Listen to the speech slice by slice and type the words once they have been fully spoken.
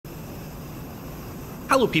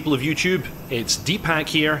Hello people of YouTube, it's Deepak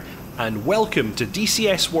here, and welcome to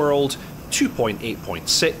DCS World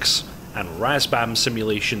 2.8.6 and RASBAM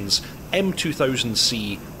Simulations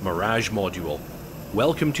M2000C Mirage Module.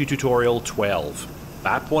 Welcome to Tutorial 12,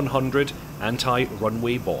 BAP100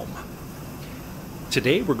 Anti-Runway Bomb.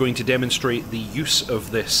 Today we're going to demonstrate the use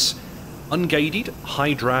of this unguided,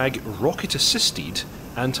 high-drag, rocket-assisted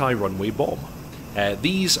anti-runway bomb.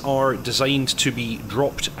 These are designed to be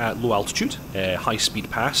dropped at low altitude,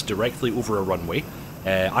 high-speed pass directly over a runway.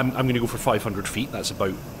 I'm going to go for 500 feet, that's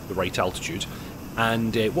about the right altitude.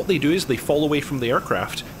 And what they do is they fall away from the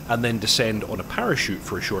aircraft and then descend on a parachute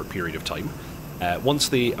for a short period of time. Once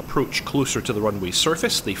they approach closer to the runway's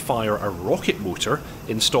surface, they fire a rocket motor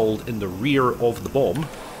installed in the rear of the bomb,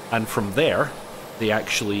 and from there they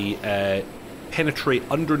actually penetrate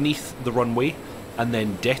underneath the runway and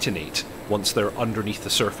then detonate. Once they're underneath the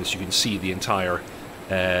surface, you can see the entire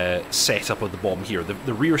setup of the bomb here.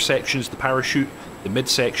 The rear section is the parachute, the mid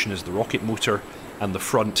section is the rocket motor, and the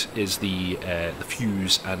front is the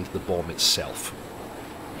fuse and the bomb itself.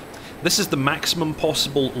 This is the maximum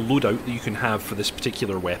possible loadout that you can have for this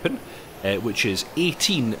particular weapon, which is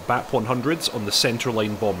 18 BAP100s on the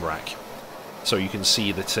centerline bomb rack. So you can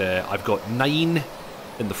see that I've got 9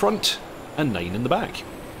 in the front and 9 in the back,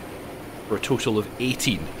 for a total of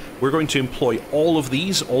 18. We're going to employ all of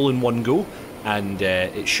these all in one go, and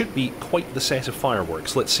it should be quite the set of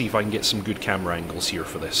fireworks. Let's see if I can get some good camera angles here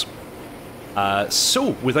for this.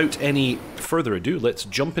 So, without any further ado, let's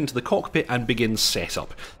jump into the cockpit and begin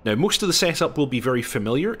setup. Now, most of the setup will be very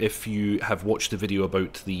familiar if you have watched the video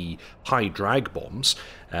about the high drag bombs,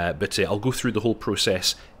 but I'll go through the whole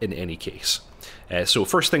process in any case. So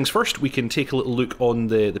first things first, we can take a little look on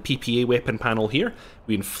the PPA weapon panel here.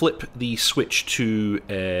 We can flip the switch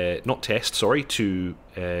to, not test, sorry, to,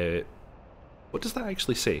 what does that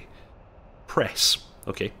actually say? Press.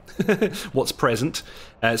 Okay, what's present.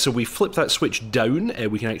 So we flip that switch down,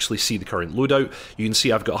 we can actually see the current loadout. You can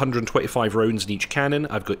see I've got 125 rounds in each cannon.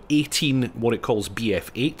 I've got 18 what it calls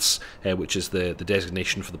BF8s, which is the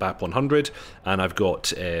designation for the BAP100, and I've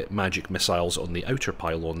got magic missiles on the outer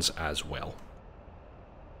pylons as well.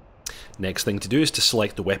 Next thing to do is to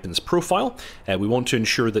select the weapon's profile. We want to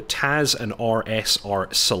ensure that TAS and RS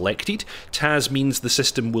are selected. TAS means the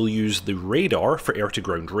system will use the radar for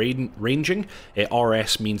air-to-ground ranging.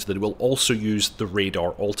 RS means that it will also use the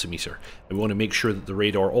radar altimeter. And we want to make sure that the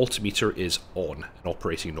radar altimeter is on and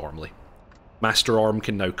operating normally. Master arm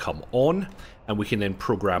can now come on, and we can then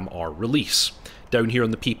program our release. Down here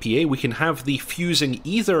on the PPA, we can have the fusing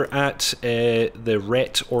either at the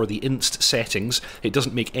RET or the INST settings. It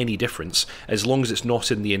doesn't make any difference, as long as it's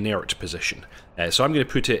not in the inert position. So I'm going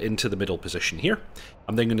to put it into the middle position here.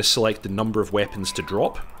 I'm then going to select the number of weapons to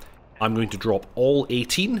drop. I'm going to drop all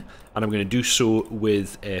 18, and I'm going to do so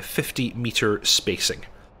with 50-meter spacing.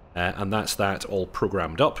 And that's that all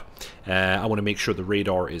programmed up. I want to make sure the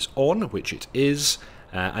radar is on, which it is.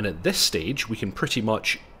 And at this stage, we can pretty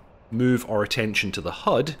much move our attention to the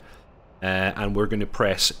HUD, and we're going to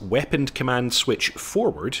press weapon command switch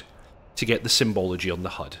forward to get the symbology on the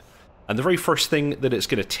HUD. And the very first thing that it's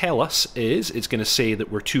going to tell us is it's going to say that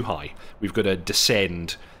we're too high. We've got a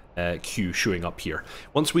descend cue showing up here.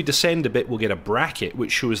 Once we descend a bit, we'll get a bracket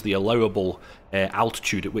which shows the allowable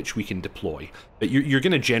altitude at which we can deploy. But you're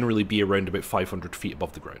going to generally be around about 500 feet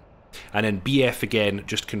above the ground. And then BF again,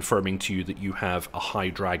 just confirming to you that you have a high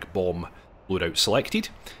drag bomb loadout selected.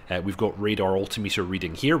 We've got radar altimeter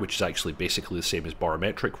reading here, which is actually basically the same as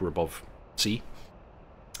barometric, we're above C.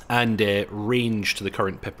 And range to the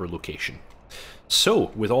current Pipper location.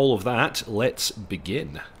 So, with all of that, let's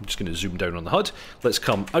begin. I'm just going to zoom down on the HUD. Let's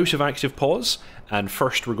come out of active pause, and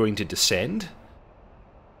first we're going to descend.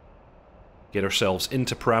 Get ourselves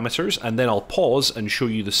into parameters, and then I'll pause and show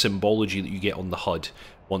you the symbology that you get on the HUD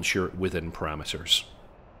once you're within parameters.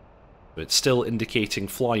 But it's still indicating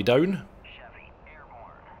fly down.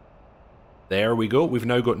 There we go, we've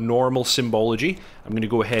now got normal symbology. I'm going to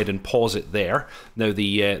go ahead and pause it there. Now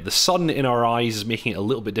the sun in our eyes is making it a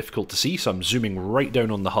little bit difficult to see, so I'm zooming right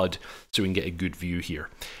down on the HUD so we can get a good view here.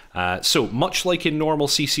 So much like in normal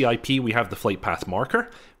CCIP, we have the flight path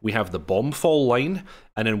marker, we have the bomb fall line,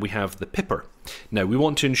 and then we have the Pipper. Now we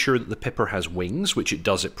want to ensure that the Pipper has wings, which it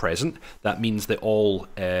does at present. That means that all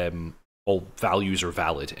values are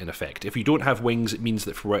valid, in effect. If you don't have wings, it means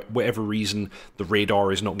that for whatever reason the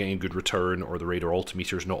radar is not getting a good return, or the radar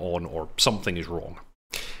altimeter is not on, or something is wrong.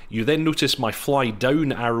 You then notice my fly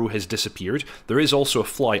down arrow has disappeared. There is also a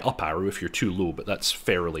fly up arrow if you're too low, but that's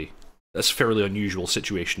fairly That's a fairly unusual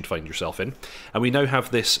situation to find yourself in. And we now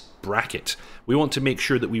have this bracket. We want to make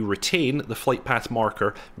sure that we retain the flight path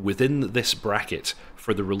marker within this bracket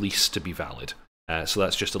for the release to be valid. So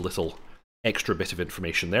that's just a little extra bit of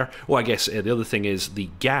information there. Oh, I guess the other thing is the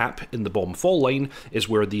gap in the bomb fall line is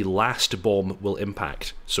where the last bomb will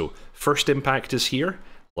impact. So first impact is here,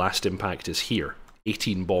 last impact is here,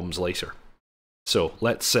 18 bombs later. So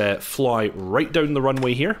let's fly right down the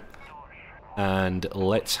runway here, and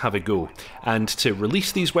let's have a go. And to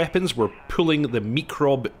release these weapons, we're pulling the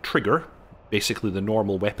microb trigger, basically the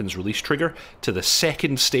normal weapons release trigger, to the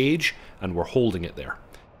second stage, and we're holding it there.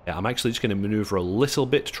 Yeah, I'm actually just going to maneuver a little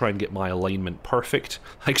bit to try and get my alignment perfect.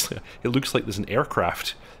 Actually, it looks like there's an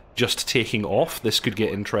aircraft just taking off. This could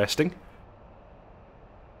get interesting.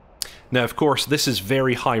 Now, of course, this is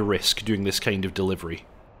very high risk doing this kind of delivery.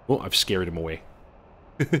 Oh, I've scared him away.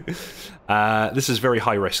 This is very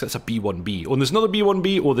high risk. That's a B1B. Oh, and there's another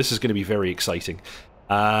B1B. Oh, this is going to be very exciting.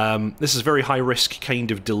 This is very high risk kind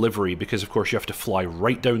of delivery because, of course, you have to fly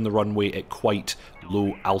right down the runway at quite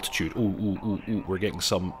low altitude. Ooh, we're getting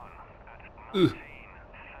some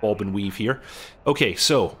bob and weave here. Okay,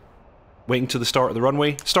 so waiting to the start of the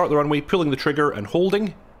runway. Start the runway, pulling the trigger and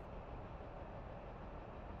holding.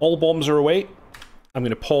 All bombs are away. I'm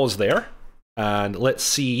going to pause there and let's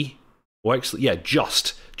see. Well, actually, yeah,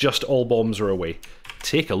 just all bombs are away.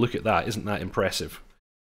 Take a look at that. Isn't that impressive?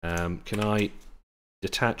 Can I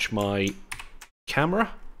detach my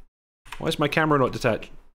camera? Why is my camera not detached?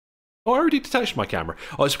 Oh, I already detached my camera.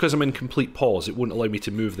 Oh, it's because I'm in complete pause. It wouldn't allow me to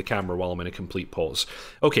move the camera while I'm in a complete pause.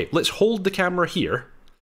 Okay, let's hold the camera here,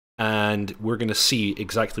 and we're going to see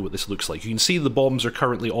exactly what this looks like. You can see the bombs are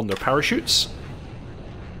currently on their parachutes.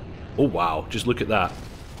 Oh, wow. Just look at that.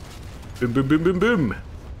 Boom, boom, boom, boom, boom.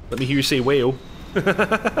 Let me hear you say whale.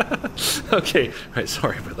 Okay, right,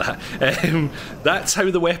 sorry about that. That's how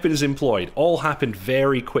the weapon is employed. All happened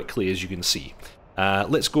very quickly, as you can see.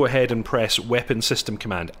 Let's go ahead and press Weapon System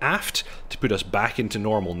Command Aft to put us back into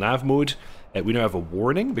normal nav mode. We now have a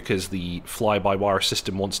warning because the fly-by-wire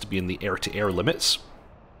system wants to be in the air-to-air limits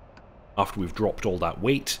after we've dropped all that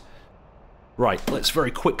weight. Right, let's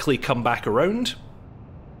very quickly come back around.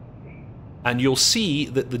 And you'll see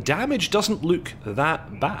that the damage doesn't look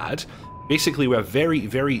that bad. Basically, we have very,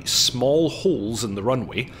 very small holes in the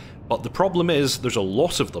runway, but the problem is there's a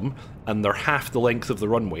lot of them, and they're half the length of the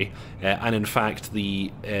runway, and in fact,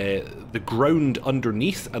 the ground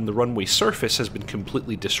underneath and the runway surface has been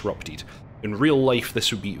completely disrupted. In real life,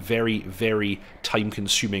 this would be very, very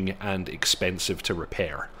time-consuming and expensive to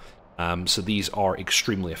repair. So these are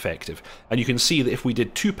extremely effective. And you can see that if we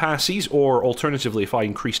did 2 passes, or alternatively if I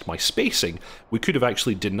increased my spacing, we could have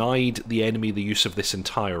actually denied the enemy the use of this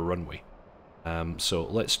entire runway. So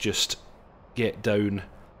let's just get down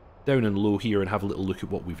and low here and have a little look at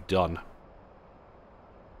what we've done.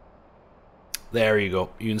 There you go.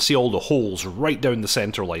 You can see all the holes right down the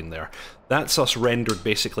center line there. That's us rendered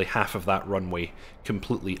basically half of that runway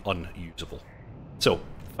completely unusable. So,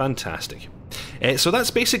 fantastic. So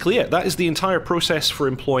that's basically it. That is the entire process for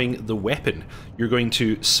employing the weapon. You're going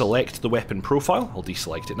to select the weapon profile. I'll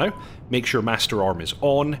deselect it now. Make sure Master Arm is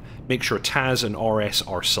on. Make sure TAS and RS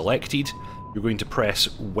are selected. You're going to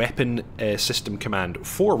press Weapon System Command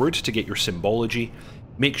Forward to get your symbology.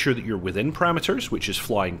 Make sure that you're within parameters, which is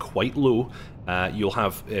flying quite low. You'll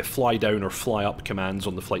have fly down or fly up commands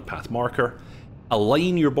on the flight path marker.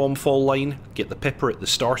 Align your bomb fall line. Get the pipper at the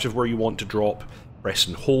start of where you want to drop. Press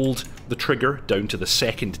and hold the trigger down to the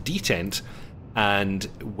second detent, and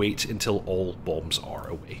wait until all bombs are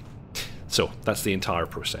away. So that's the entire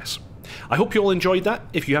process. I hope you all enjoyed that.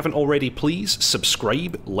 If you haven't already, please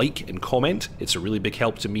subscribe, like, and comment. It's a really big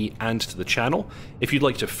help to me and to the channel. If you'd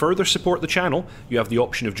like to further support the channel, you have the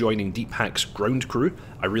option of joining Deep Hack's ground crew.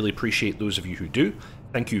 I really appreciate those of you who do.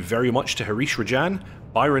 Thank you very much to Harish Rajan,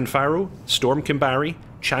 Byron Farrow, Storm Kimbari,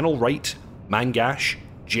 Channel Wright, Mangash,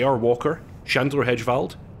 J.R. Walker, Chandler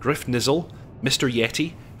Hedgevald, Griff Nizzle, Mr.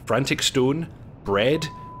 Yeti, Frantic Stone, Bread,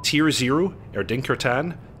 Tier Zero,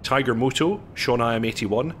 Erdinkertan, Tiger Moto, Sean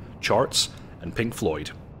IM81, Charts, and Pink Floyd.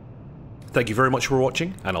 Thank you very much for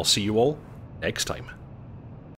watching, and I'll see you all next time.